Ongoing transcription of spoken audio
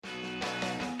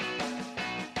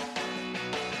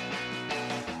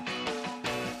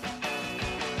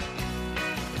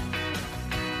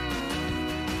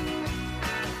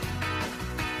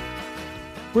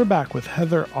We're back with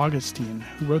Heather Augustyn,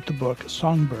 who wrote the book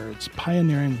Songbirds,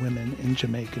 Pioneering Women in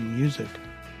Jamaican Music.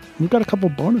 We've got a couple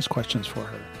bonus questions for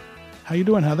her. How you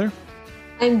doing, Heather?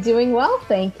 I'm doing well,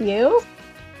 thank you.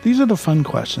 These are the fun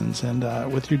questions, and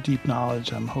with your deep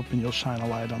knowledge, I'm hoping you'll shine a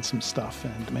light on some stuff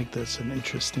and make this an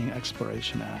interesting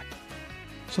exploration act.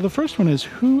 So the first one is,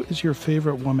 who is your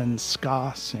favorite woman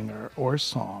ska singer or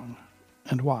song,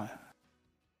 and why?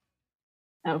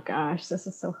 Oh gosh, this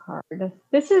is so hard.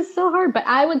 But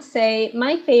I would say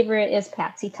my favorite is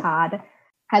Patsy Todd.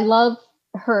 I love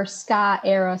her ska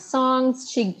era songs.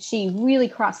 She really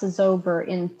crosses over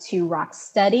into rock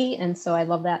steady, and so I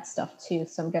love that stuff too.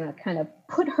 So I'm gonna kind of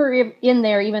put her in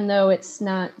there, even though she's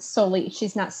not solely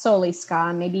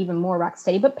ska, maybe even more rock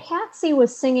steady. But Patsy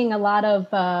was singing a lot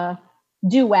of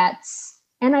duets,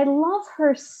 and I love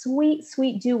her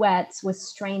sweet duets with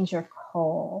Stranger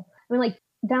Cole. I mean, like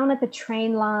Down at the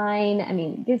Train Line. I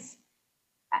mean,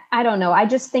 I don't know. I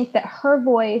just think that her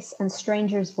voice and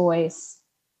Stranger's voice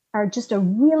are just a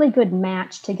really good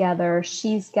match together.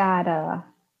 She's got a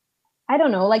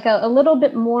little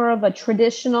bit more of a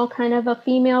traditional kind of a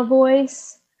female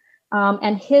voice.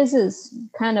 And his is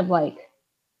kind of like,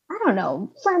 I don't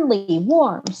know, friendly,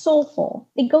 warm, soulful.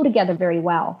 They go together very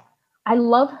well. I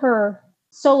love her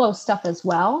solo stuff as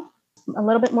well. A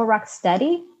little bit more rock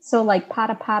steady. So like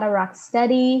Pata Pata Rock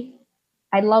Steady.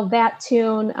 I love that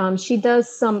tune. She does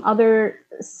some other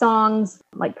songs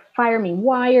like Fire Me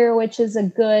Wire, which is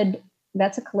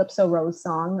that's a Calypso Rose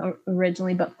song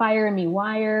originally, but Fire Me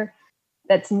Wire,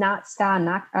 that's not ska,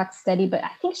 not rock steady, but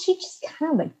I think she just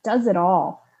kind of like does it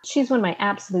all. She's one of my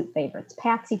absolute favorites,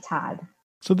 Patsy Todd.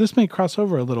 So this may cross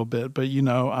over a little bit, but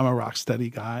I'm a rock steady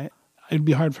guy. It'd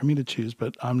be hard for me to choose,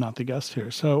 but I'm not the guest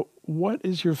here. So what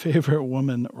is your favorite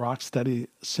woman rock steady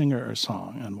singer or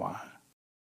song, and why?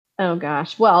 Oh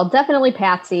gosh. Well, definitely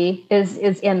Patsy is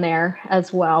in there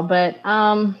as well, but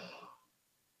I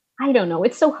don't know.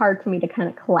 It's so hard for me to kind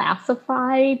of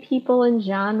classify people in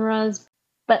genres,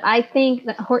 but I think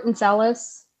that Hortense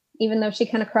Ellis, even though she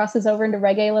kind of crosses over into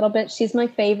reggae a little bit, she's my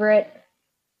favorite.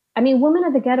 I mean, Woman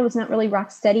of the Ghetto is not really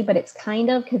rock steady, but it's kind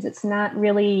of, because it's not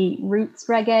really roots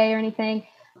reggae or anything.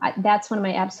 That's one of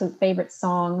my absolute favorite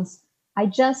songs. I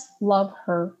just love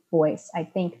her voice. I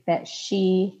think that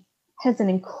she has an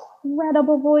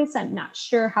incredible voice. I'm not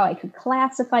sure how I could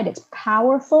classify it. It's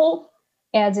powerful,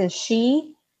 as is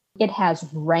she. It has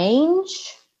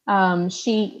range.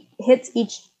 She hits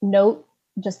each note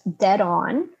just dead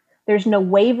on. There's no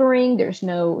wavering. There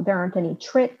aren't any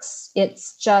tricks.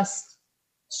 It's just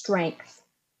strength.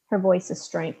 Her voice is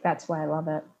strength. That's why I love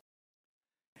it.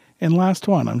 And last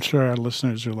one, I'm sure our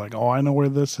listeners are like, oh, I know where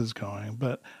this is going.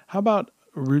 But how about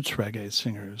roots reggae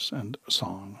singers and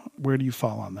song? Where do you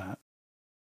fall on that?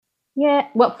 Yeah,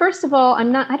 well, first of all, I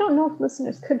don't know if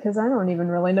listeners could, because I don't even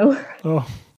really know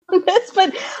this,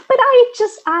 but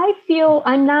I feel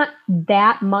I'm not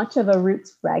that much of a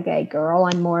roots reggae girl.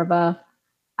 I'm more of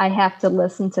I have to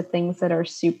listen to things that are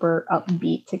super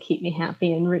upbeat to keep me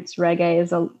happy. And roots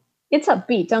reggae it's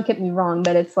upbeat. Don't get me wrong,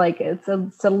 but it's like, it's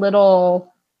a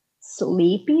little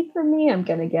sleepy for me. I'm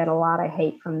going to get a lot of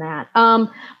hate from that.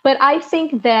 But I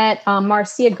think that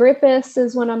Marcia Griffiths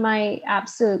is one of my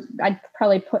absolute, I'd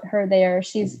probably put her there.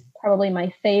 She's probably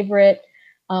my favorite.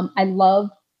 I love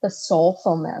the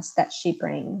soulfulness that she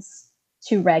brings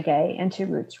to reggae and to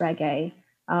roots reggae.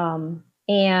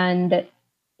 And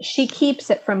she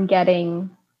keeps it from getting,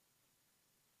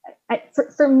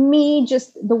 for me,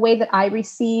 just the way that I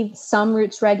receive some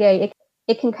roots reggae,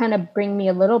 it can kind of bring me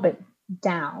a little bit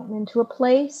down into a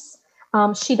place.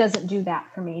 She doesn't do that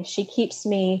for me. She keeps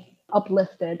me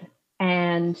uplifted.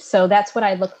 And so that's what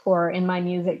I look for in my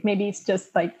music. Maybe it's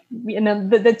just like,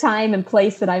 the time and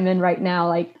place that I'm in right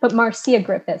now. But Marcia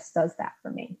Griffiths does that for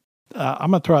me.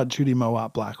 I'm going to throw out Judy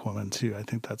Mowatt, Black Woman, too. I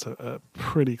think that's a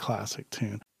pretty classic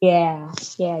tune. Yeah.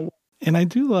 And I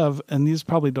do love, and these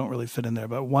probably don't really fit in there,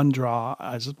 but One Draw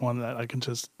is one that I can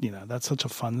just, that's such a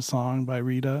fun song by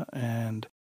Rita. And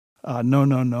No,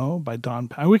 No, No by Don.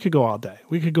 We could go all day.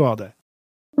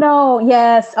 No,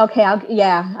 yes. Okay.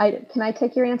 Can I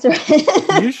take your answer?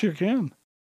 You sure can.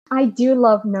 I do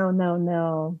love No, No,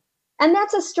 No. And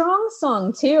that's a strong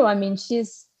song too. I mean,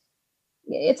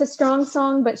 it's a strong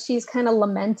song, but she's kind of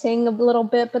lamenting a little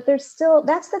bit, but that's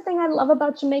the thing I love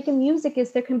about Jamaican music,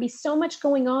 is there can be so much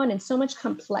going on and so much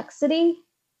complexity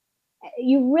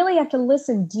you really have to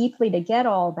listen deeply to get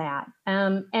all that.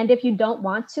 And if you don't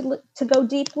want to go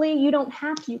deeply, you don't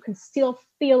have to. You can still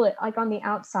feel it like on the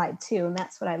outside too. And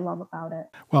that's what I love about it.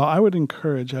 Well, I would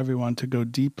encourage everyone to go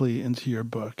deeply into your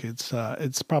book.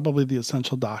 It's probably the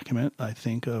essential document, I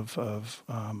think, of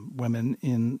women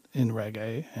in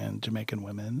reggae and Jamaican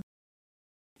women.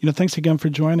 Thanks again for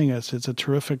joining us. It's a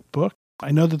terrific book.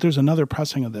 I know that there's another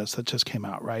pressing of this that just came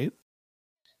out, right?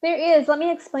 There is. Let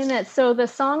me explain that. So the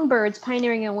Songbirds,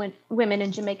 Pioneering Women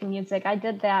in Jamaican Music, I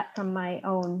did that from my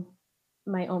own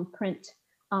print.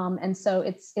 And so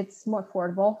it's more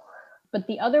affordable. But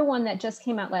the other one that just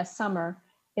came out last summer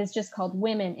is just called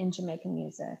Women in Jamaican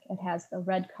Music. It has the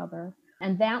red cover.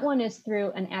 And that one is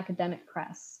through an academic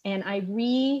press. And I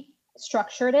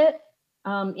restructured it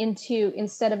into,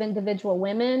 instead of individual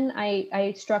women,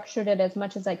 I structured it as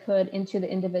much as I could into the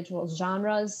individual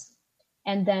genres,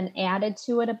 and then added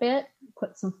to it a bit,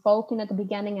 put some folk in at the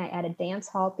beginning. I added dance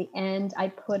hall at the end. I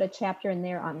put a chapter in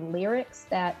there on lyrics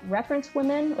that reference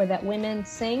women or that women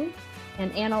sing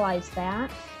and analyze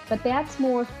that. But that's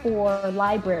more for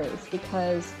libraries,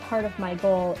 because part of my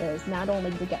goal is not only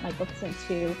to get my books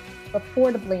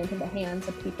affordably into the hands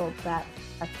of people that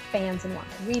are fans and want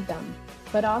to read them,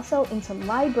 but also into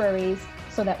libraries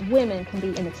so that women can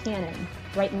be in the canon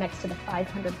right next to the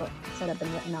 500 books that have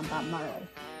been written on Bob Marley.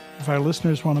 If our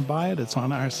listeners want to buy it, it's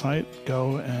on our site.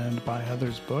 Go and buy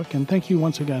Heather's book. And thank you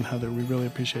once again, Heather. We really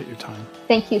appreciate your time.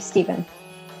 Thank you, Stephen.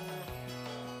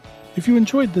 If you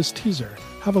enjoyed this teaser,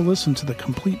 have a listen to the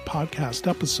complete podcast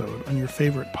episode on your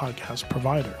favorite podcast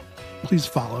provider. Please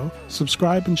follow,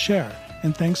 subscribe, and share.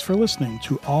 And thanks for listening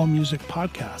to All Music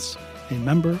Podcasts, a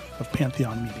member of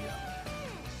Pantheon Media.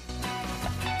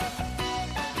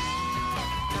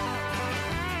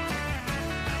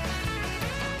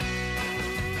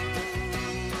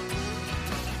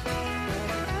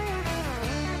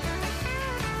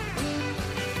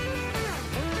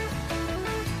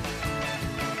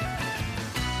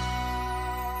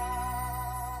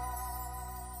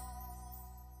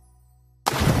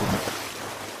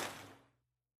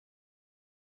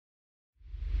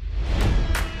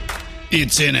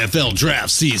 It's NFL draft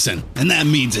season, and that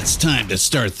means it's time to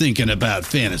start thinking about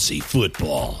fantasy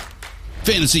football.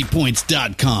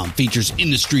 FantasyPoints.com features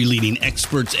industry-leading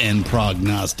experts and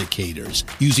prognosticators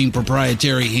using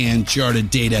proprietary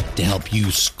hand-charted data to help you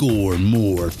score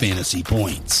more fantasy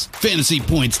points.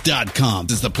 FantasyPoints.com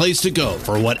is the place to go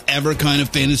for whatever kind of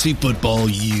fantasy football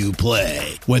you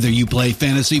play. Whether you play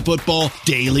fantasy football,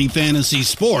 daily fantasy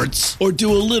sports, or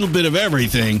do a little bit of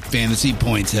everything, Fantasy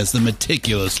Points has the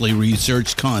meticulously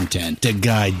researched content to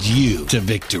guide you to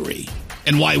victory.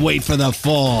 And why wait for the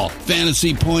fall?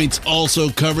 Fantasy Points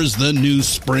also covers the new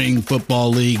spring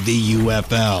football league, the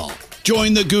UFL.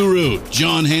 Join the guru,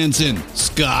 John Hansen,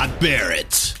 Scott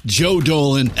Barrett, Joe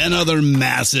Dolan, and other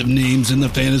massive names in the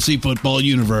fantasy football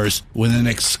universe with an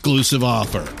exclusive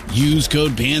offer. Use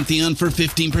code Pantheon for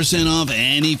 15% off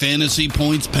any Fantasy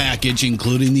Points package,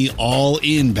 including the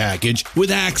all-in package,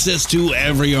 with access to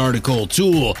every article,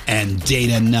 tool, and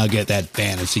data nugget that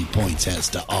Fantasy Points has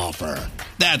to offer.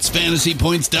 That's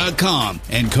FantasyPoints.com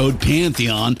and code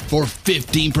Pantheon for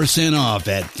 15% off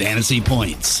at Fantasy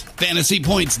Points.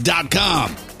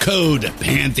 FantasyPoints.com, code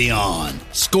Pantheon.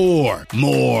 Score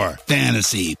more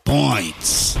fantasy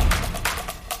points.